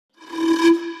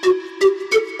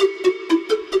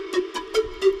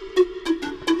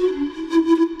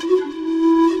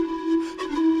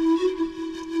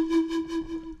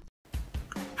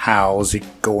How's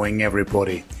it going,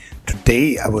 everybody?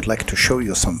 Today I would like to show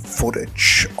you some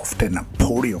footage of the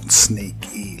Napoleon snake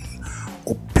eel,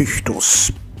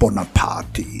 Ophichthus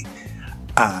bonaparti.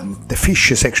 And the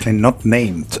fish is actually not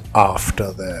named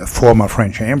after the former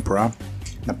French emperor,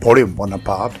 Napoleon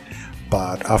Bonaparte,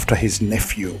 but after his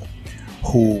nephew,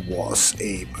 who was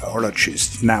a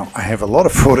biologist. Now, I have a lot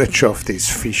of footage of these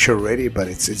fish already, but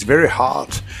it's very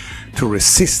hard to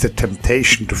resist the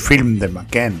temptation to film them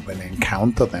again when I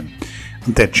encounter them.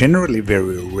 And they're generally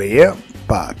very rare,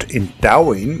 but in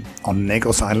Dauin, on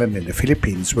Negros Island in the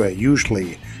Philippines, where I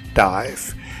usually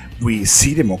dive, we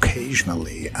see them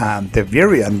occasionally, and they're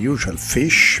very unusual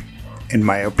fish, in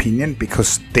my opinion,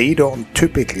 because they don't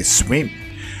typically swim.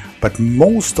 But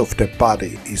most of their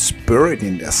body is buried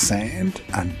in the sand,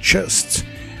 and just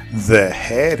the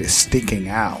head is sticking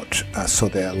out, so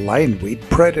they are lined with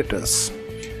predators,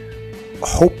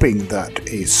 hoping that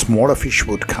a smaller fish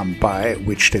would come by,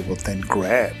 which they would then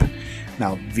grab.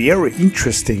 Now, very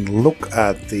interesting look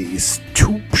at these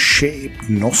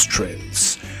tube-shaped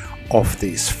nostrils of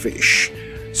these fish.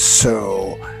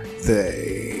 So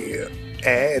they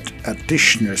add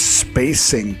additional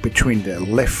spacing between the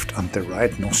left and the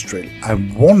right nostril. I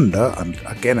wonder, and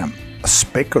again I'm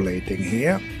speculating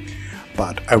here,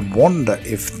 but I wonder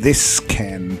if this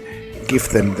can give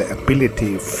them the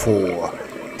ability for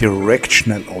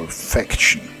directional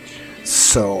olfaction,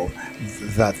 so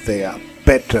that they are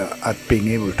better at being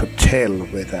able to tell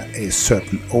whether a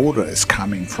certain odor is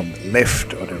coming from the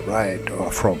left or the right,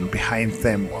 or from behind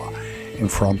them or in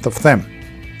front of them.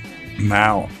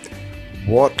 Now,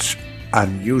 what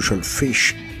unusual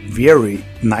fish. Very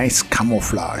nice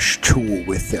camouflage too,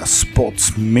 with their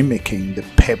spots mimicking the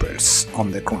pebbles on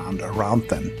the ground around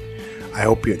them. I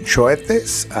hope you enjoyed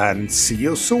this, and see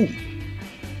you soon.